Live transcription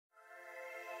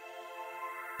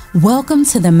Welcome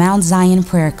to the Mount Zion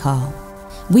Prayer Call.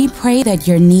 We pray that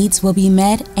your needs will be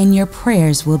met and your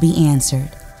prayers will be answered.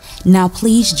 Now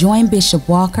please join Bishop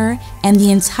Walker and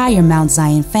the entire Mount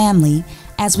Zion family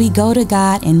as we go to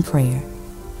God in prayer.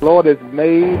 Lord has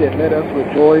made, and let us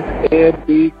rejoice and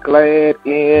be glad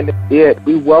in it.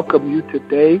 We welcome you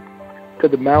today to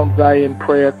the Mount Zion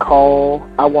Prayer Call.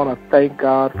 I want to thank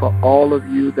God for all of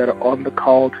you that are on the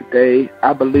call today.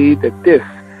 I believe that this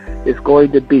is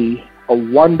going to be a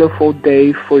wonderful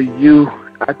day for you.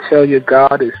 I tell you,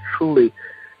 God is truly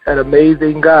an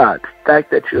amazing God. The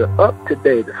fact that you're up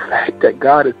today, the fact that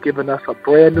God has given us a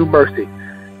brand new mercy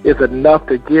is enough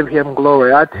to give him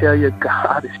glory. I tell you,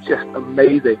 God is just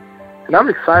amazing. And I'm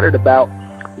excited about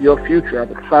your future.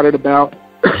 I'm excited about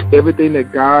everything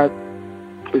that God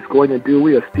is going to do.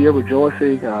 We are still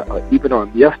rejoicing, even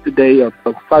on yesterday, on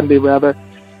Sunday rather.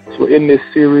 So in this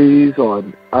series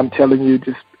on, I'm telling you,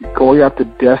 just going after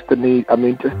destiny,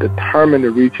 just determined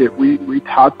to reach it. We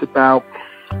talked about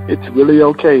it's really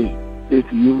okay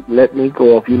if you let me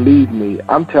go, if you leave me.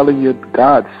 I'm telling you,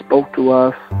 God spoke to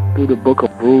us through the book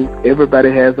of Ruth.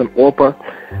 Everybody has an Orpah,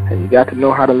 and you got to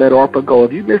know how to let Orpah go.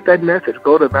 If you missed that message,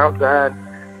 go to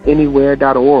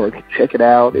MountZionAnywhere.org. Check it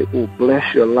out. It will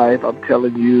bless your life. I'm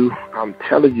telling you,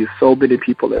 so many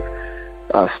people have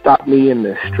stopped me in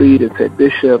the street and said,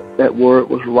 Bishop, that word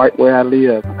was right where I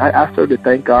live. I certainly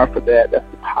thank God for that. That's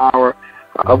the power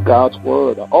of God's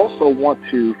word. I also want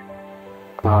to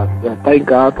thank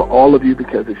God for all of you,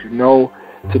 because as you know,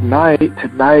 tonight,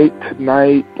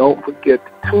 don't forget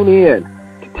to tune in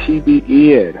to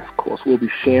TBN. Of course, we'll be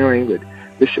sharing with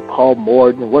Bishop Paul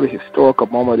Morton. What a historical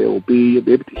moment it will be. You'll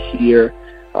be able to hear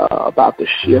about the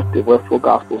shift in where Full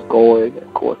Gospel is going. And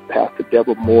of course, Pastor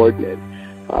Deborah Morton and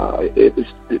it was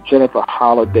Jennifer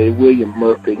Holliday, William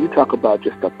Murphy. You talk about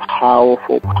just a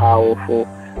powerful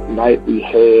night we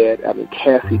had.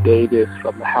 Cassie Davis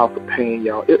from the House of Pain,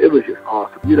 y'all. It was just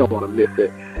awesome. You don't want to miss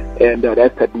it. And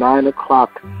that's at 9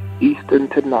 o'clock Eastern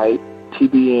tonight,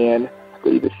 TBN. I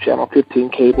believe it's Channel 15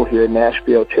 cable here in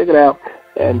Nashville. Check it out,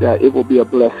 and it will be a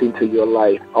blessing to your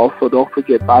life. Also, don't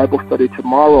forget Bible study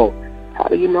tomorrow. How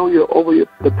do you know you're over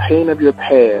the pain of your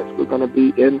past? We're going to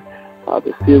be in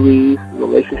the series,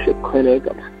 Relationship Clinic.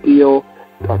 I'm still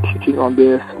teaching on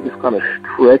this. I'm just going to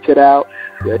stretch it out.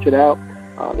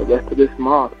 The rest of this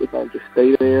month, we're going to just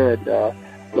stay there and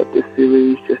let this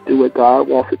series just do what God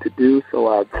wants it to do. So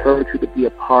I encourage you to be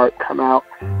a part, come out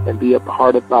and be a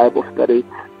part of Bible study.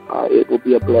 It will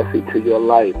be a blessing to your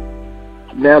life.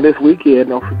 Now this weekend,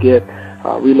 don't forget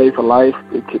Relay for Life.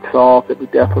 It kicks off, and we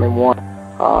definitely want,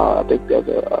 I think there's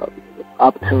an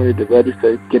opportunity to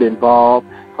register, get involved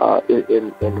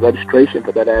in registration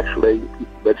for that. Actually,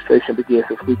 registration begins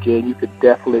this weekend. You could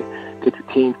definitely get your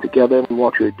teams together, and we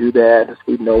want you to do that. As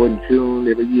we know, in June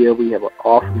every year we have an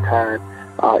awesome time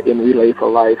in Relay for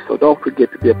Life. So don't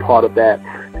forget to be a part of that,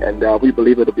 and we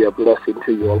believe it'll be a blessing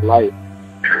to your life.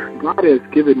 God has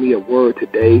given me a word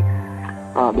today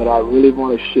that I really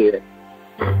want to share.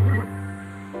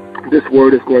 This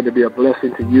word is going to be a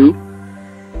blessing to you.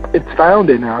 It's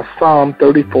found in Psalm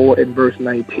 34 and verse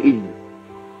 19.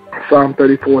 Psalm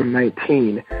 34 and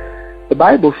 19. The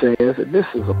Bible says, and this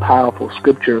is a powerful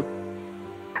scripture,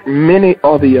 many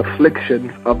are the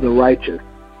afflictions of the righteous,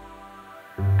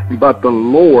 but the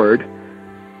Lord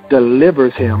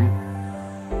delivers him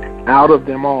out of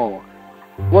them all.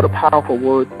 What a powerful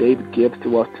word David gives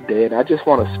to us today, and I just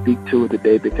want to speak to it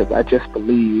today, because I just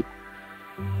believe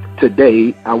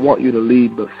today I want you to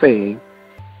leave the saying,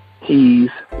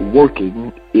 he's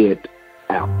working it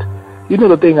out. You know,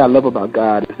 the thing I love about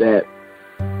God is that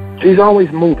he's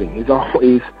always moving. He's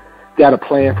always got a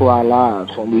plan for our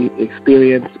lives. When we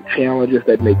experience challenges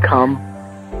that may come,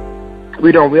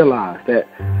 we don't realize that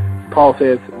Paul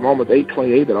says in Romans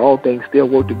 8:28 that all things still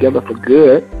work together for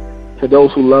good to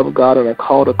those who love God and are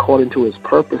called according to his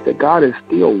purpose, that God is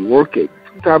still working.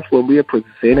 Sometimes when we are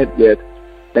presented with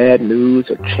bad news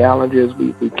or challenges,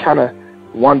 we kind of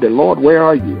wonder, Lord, where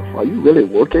are you? Are you really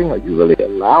working? Are you really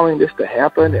allowing this to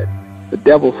happen? And the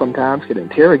devil sometimes can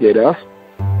interrogate us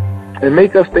and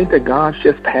make us think that God's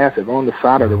just passive on the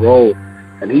side of the road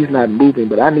and he's not moving.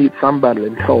 But I need somebody to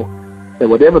know that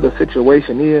whatever the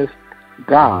situation is,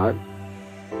 God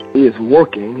is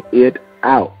working it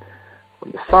out.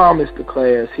 When the psalmist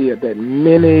declares here that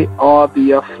many are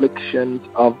the afflictions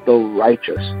of the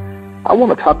righteous, I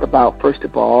want to talk about, first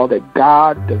of all, that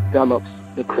God develops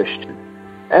the Christian.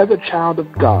 As a child of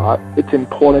God, it's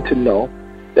important to know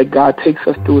that God takes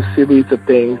us through a series of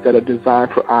things that are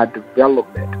designed for our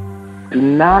development. Do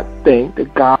not think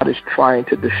that God is trying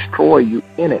to destroy you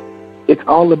in it. It's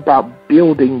all about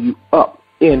building you up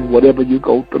in whatever you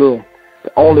go through.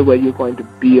 The only way you're going to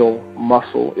build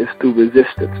muscle is through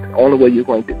resistance. The only way you're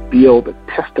going to build a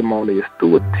testimony is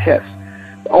through a test.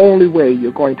 The only way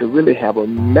you're going to really have a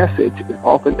message is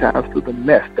oftentimes through the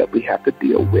mess that we have to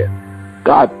deal with.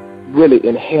 God really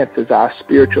enhances our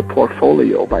spiritual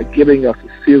portfolio by giving us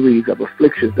a series of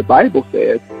afflictions. The Bible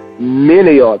says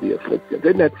many are the afflictions.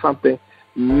 Isn't that something?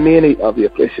 Many of the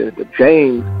afflictions. But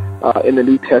James in the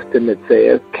New Testament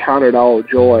says, count it all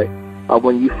joy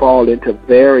when you fall into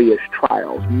various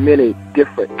trials, many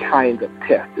different kinds of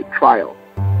tests and trials.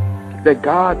 That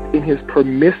God, in his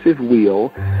permissive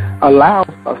will, allows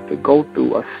us to go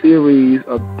through a series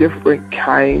of different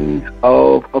kinds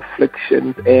of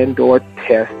afflictions and or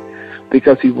tests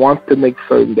because he wants to make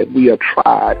certain that we are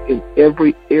tried in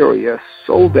every area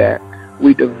so that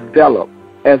we develop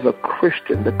as a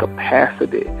Christian the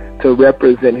capacity to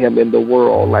represent him in the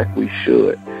world like we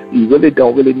should. You really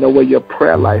don't know where your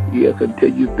prayer life is until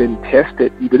you've been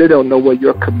tested. You really don't know where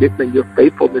your commitment, your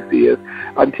faithfulness is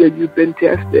until you've been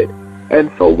tested. And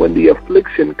so when the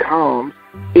affliction comes,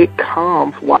 it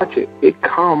comes, watch it, it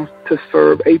comes to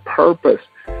serve a purpose.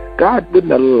 God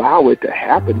wouldn't allow it to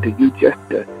happen to you just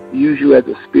to use you as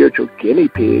a spiritual guinea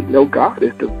pig. No, God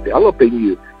is developing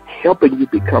you, helping you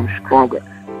become stronger.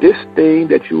 This thing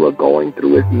that you are going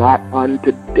through is not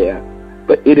unto death,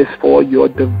 but it is for your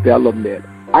development.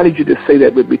 I need you to say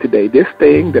that with me today. This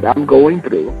thing that I'm going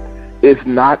through is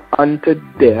not unto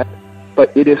death,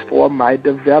 but it is for my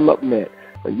development.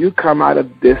 When you come out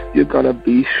of this, you're going to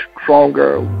be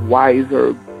stronger,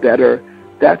 wiser, better.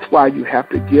 That's why you have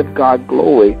to give God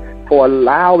glory for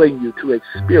allowing you to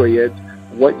experience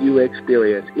what you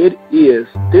experience. It is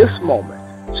this moment,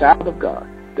 child of God,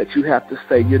 that you have to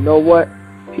say, you know what?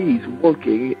 He's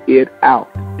working it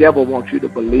out. The devil wants you to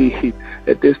believe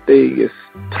that this thing is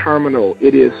terminal.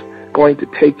 It is going to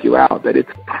take you out, that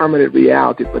it's permanent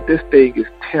reality, but this thing is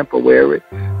temporary.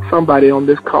 Somebody on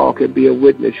this call can be a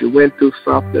witness. You went through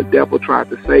something, the devil tried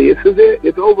to say, this is it,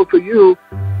 it's over for you,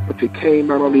 but you came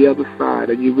out on the other side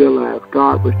and you realized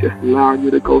God was just allowing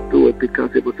you to go through it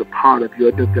because it was a part of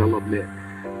your development.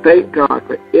 Thank God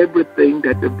for everything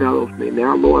that develops me.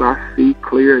 Now, Lord, I see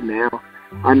clear now.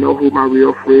 I know who my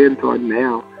real friends are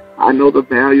now. I know the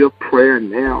value of prayer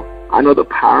now. I know the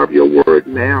power of your word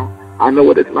now. I know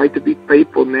what it's like to be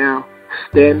faithful now.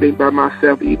 Standing by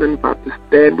myself, even if I have to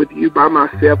stand with you by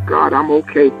myself, God, I'm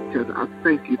okay because I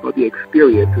thank you for the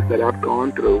experiences that I've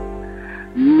gone through.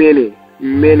 Many,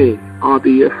 many are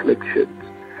the afflictions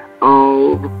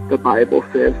of, the Bible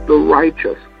says, the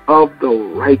righteous, of the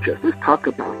righteous. Let's talk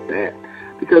about that.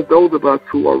 Because those of us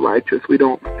who are righteous, we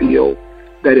don't feel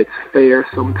that it's fair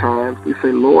sometimes. We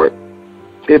say, Lord,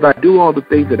 if I do all the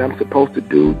things that I'm supposed to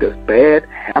do, does bad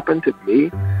happen to me?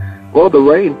 Well, the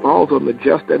rain falls on the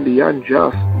just and the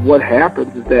unjust. What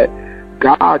happens is that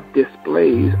God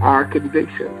displays our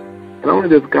convictions. Not only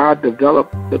does God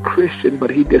develop the Christian, but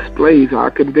he displays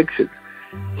our convictions.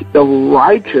 The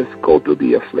righteous go through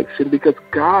the affliction because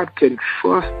God can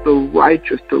trust the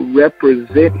righteous to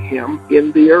represent him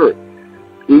in the earth.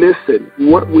 Listen,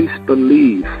 what we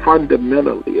believe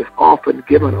fundamentally is often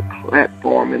given a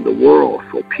platform in the world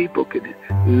so people can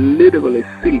literally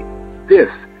see this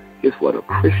is what a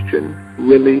Christian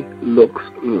really looks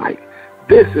like.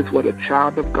 This is what a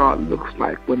child of God looks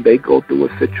like when they go through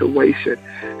a situation.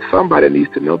 Somebody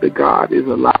needs to know that God is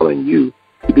allowing you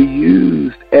to be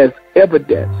used as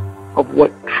evidence of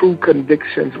what true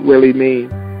convictions really mean.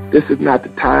 This is not the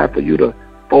time for you to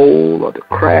fold or to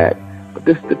crack, but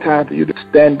this is the time for you to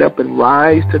stand up and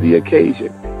rise to the occasion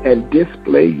and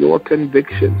display your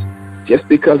convictions. Just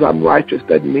because I'm righteous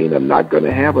doesn't mean I'm not going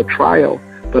to have a trial.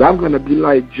 But I'm going to be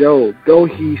like Job. Though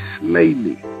he slay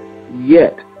me,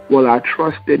 yet will I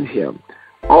trust in him.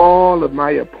 All of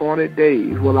my appointed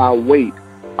days will I wait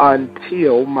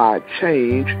until my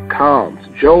change comes.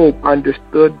 Job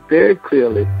understood very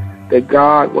clearly that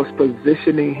God was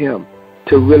positioning him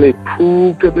to really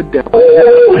prove to the devil.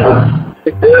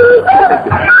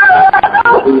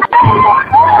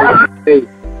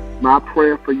 My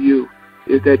prayer for you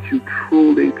is that you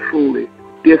truly, truly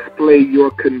display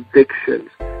your convictions.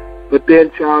 But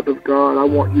then, child of God, I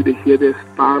want you to hear this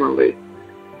finally.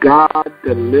 God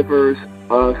delivers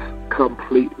us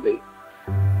completely.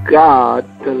 God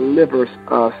delivers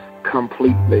us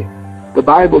completely. The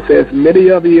Bible says many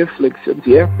of the afflictions,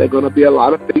 yes, there are going to be a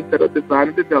lot of things that are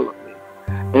designed to develop me.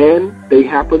 And they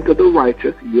happen to the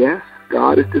righteous. Yes,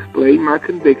 God is displaying my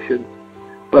convictions.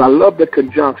 But I love the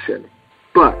conjunction.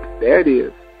 But, there it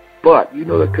is. But, you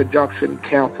know the conjunction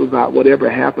cancels out whatever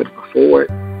happened before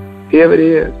it. Here it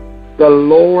is. The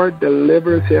Lord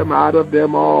delivers him out of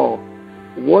them all.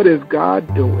 What is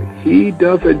God doing? He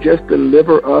doesn't just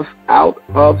deliver us out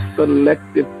of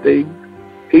selective things.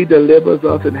 He delivers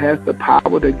us and has the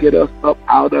power to get us up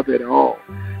out of it all.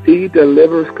 He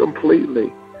delivers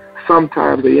completely.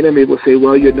 Sometimes the enemy will say,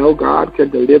 well, God can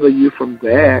deliver you from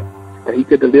that, and he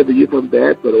can deliver you from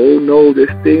that, but oh no, this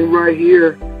thing right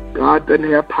here, God doesn't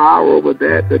have power over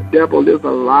that. The devil is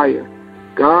a liar.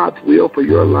 God's will for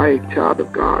your life, child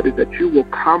of God, is that you will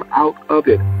come out of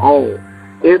it all.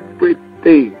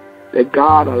 Everything that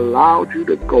God allowed you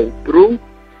to go through,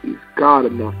 he's God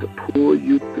enough to pull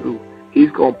you through.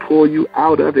 He's going to pull you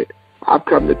out of it. I've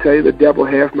come to tell you the devil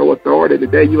has no authority.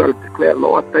 Today you ought to declare,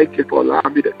 Lord, thank you for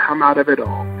allowing me to come out of it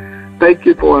all. Thank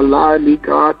you for allowing me,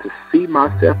 God, to see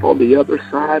myself on the other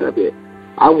side of it.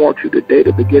 I want you today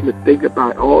to begin to think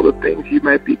about all the things you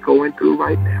might be going through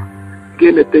right now.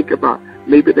 Begin to think about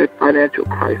maybe that financial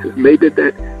crisis, maybe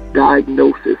that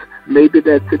diagnosis, maybe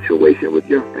that situation with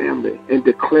your family, and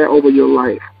declare over your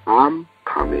life, I'm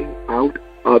coming out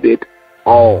of it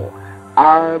all.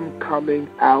 I'm coming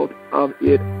out of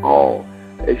it all.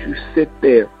 As you sit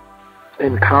there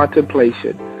in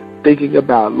contemplation, thinking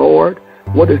about, Lord,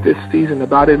 what is this season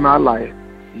about in my life?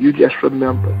 You just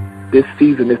remember, this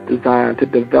season is designed to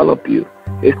develop you.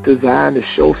 It's designed to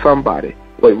show somebody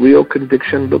what real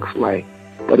conviction looks like.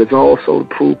 But it's also to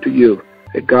prove to you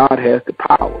that God has the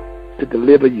power to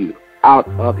deliver you out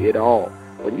of it all.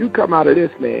 When you come out of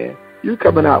this, man, you're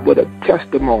coming out with a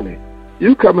testimony.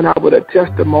 You coming out with a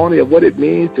testimony of what it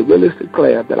means to really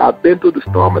declare that I've been through the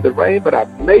storm and the rain, but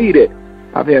I've made it.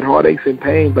 I've had heartaches and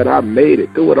pain, but I made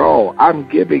it through it all. I'm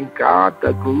giving God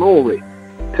the glory.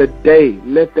 Today,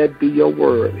 let that be your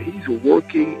word. He's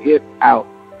working it out.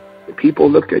 When people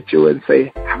look at you and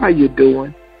say, how you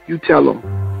doing? You tell them,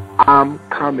 I'm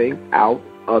coming out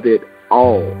of it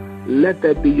all. Let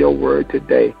that be your word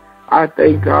today. I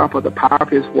thank God for the power of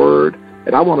his word.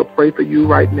 And I want to pray for you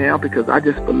right now because I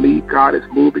just believe God is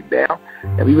moving now.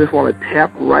 And we just want to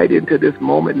tap right into this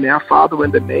moment now. Father,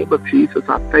 in the name of Jesus,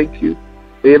 I thank you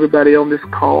for everybody on this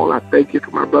call. I thank you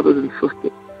for my brothers and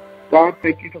sisters. God,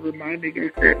 thank you for reminding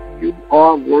us that you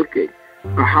are working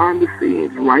behind the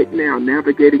scenes right now,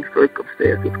 navigating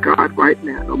circumstances. God, right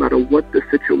now, no matter what the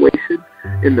situation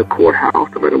in the courthouse,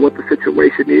 no matter what the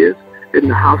situation is in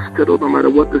the hospital, no matter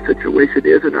what the situation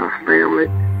is in our family,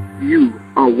 you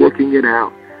are working it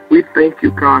out. We thank you,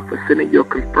 God, for sending your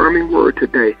confirming word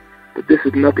today that this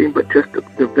is nothing but just a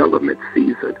development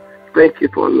season. Thank you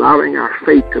for allowing our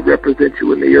faith to represent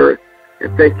you in the earth.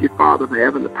 And thank you, Father, for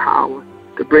having the power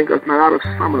to bring us not out of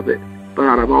some of it, but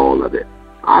out of all of it.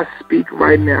 I speak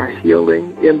right now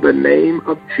healing in the name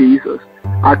of Jesus.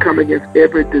 I come against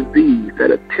every disease that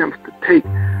attempts to take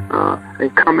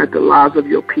and come at the lives of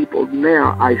your people.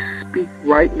 Now I speak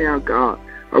right now, God,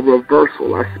 a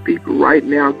reversal. I speak right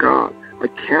now, God, a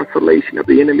cancellation of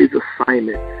the enemy's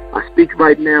assignment. I speak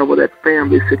right now over that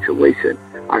family situation.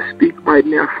 I speak right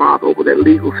now, Father, over that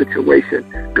legal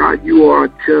situation. God, you are a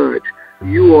judge.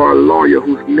 You are a lawyer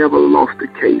who's never lost a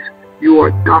case. You are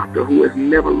a doctor who has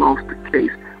never lost a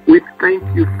case. We thank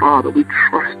you, Father. We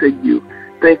trust in you.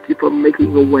 Thank you for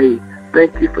making a way.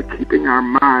 Thank you for keeping our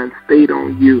minds stayed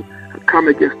on you. I come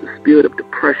against the spirit of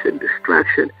depression,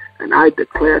 distraction, and I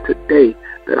declare today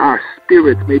that our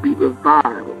spirits may be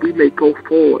revived. We may go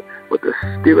forward with a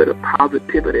spirit of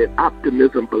positivity and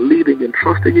optimism, believing and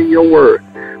trusting in your word.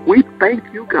 We thank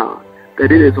you, God,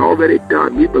 that it is already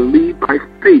done. We believe by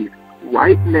faith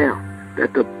right now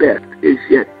that the best is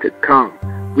yet to come.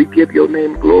 We give your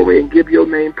name glory and give your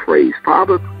name praise.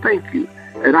 Father, thank you.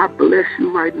 And I bless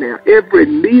you right now. Every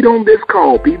need on this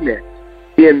call be met.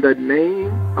 In the name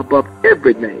above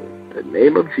every name, the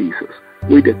name of Jesus,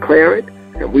 we declare it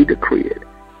and we decree it.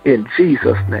 In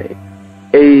Jesus' name,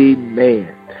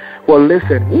 amen. Well,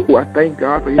 listen, I thank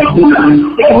God for you.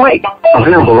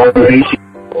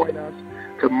 Join us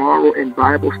tomorrow in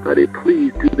Bible study.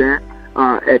 Please do that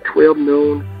at 12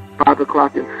 noon, 5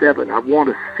 o'clock, and 7. I want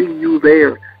to see you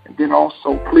there. And then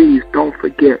also, please don't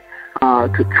forget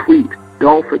to tweet.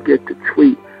 Don't forget to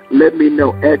tweet. Let me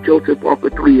know at Joseph Walker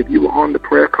 3 if you were on the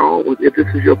prayer call. If this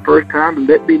is your first time,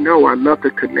 let me know. I'd love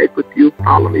to connect with you.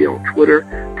 Follow me on Twitter.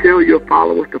 Tell your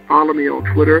followers to follow me on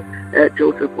Twitter at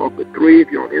Joseph Walker 3. If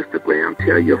you're on Instagram,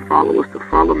 tell your followers to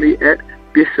follow me at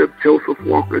Bishop Joseph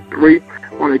Walker 3.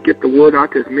 I want to get the word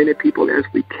out to as many people as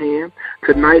we can.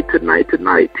 Tonight,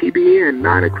 TBN,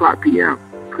 9 o'clock p.m.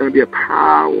 It's going to be a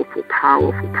powerful,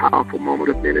 powerful, powerful moment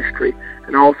of ministry.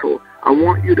 And also, I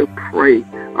want you to pray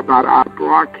about our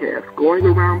broadcast going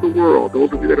around the world.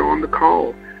 Those of you that are on the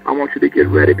call, I want you to get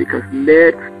ready because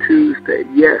next Tuesday,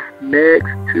 yes, next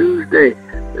Tuesday,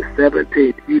 the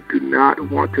 17th. You do not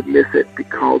want to miss it,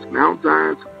 because Mount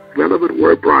Zion's Relevant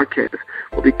Word broadcast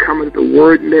will be coming to the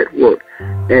Word Network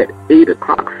at 8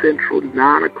 o'clock Central,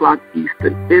 9 o'clock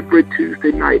Eastern, every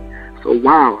Tuesday night. So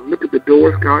wow, look at the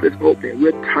doors God is opening.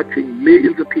 We're touching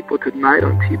millions of people tonight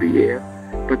on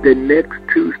TBN, but then next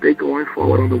Tuesday going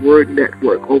forward on the Word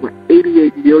Network, over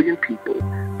 88 million people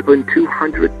in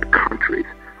 200 countries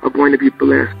are going to be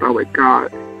blessed by what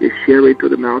God is sharing through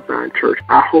the Mount Zion Church.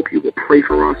 I hope you will pray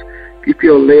for us. If you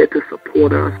feel led to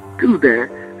support us, do that.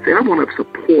 Say, I want to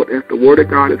support as the Word of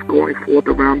God is going forth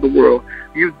around the world.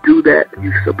 You do that.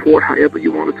 You support however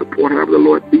you want to support, however the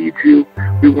Lord leads you.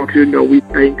 We want you to know we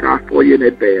thank God for you in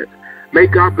advance. May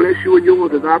God bless you and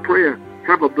yours is our prayer.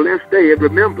 Have a blessed day, and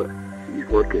remember, He's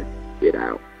working it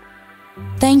out.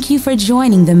 Thank you for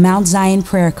joining the Mount Zion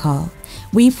Prayer Call.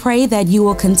 We pray that you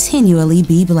will continually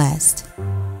be blessed.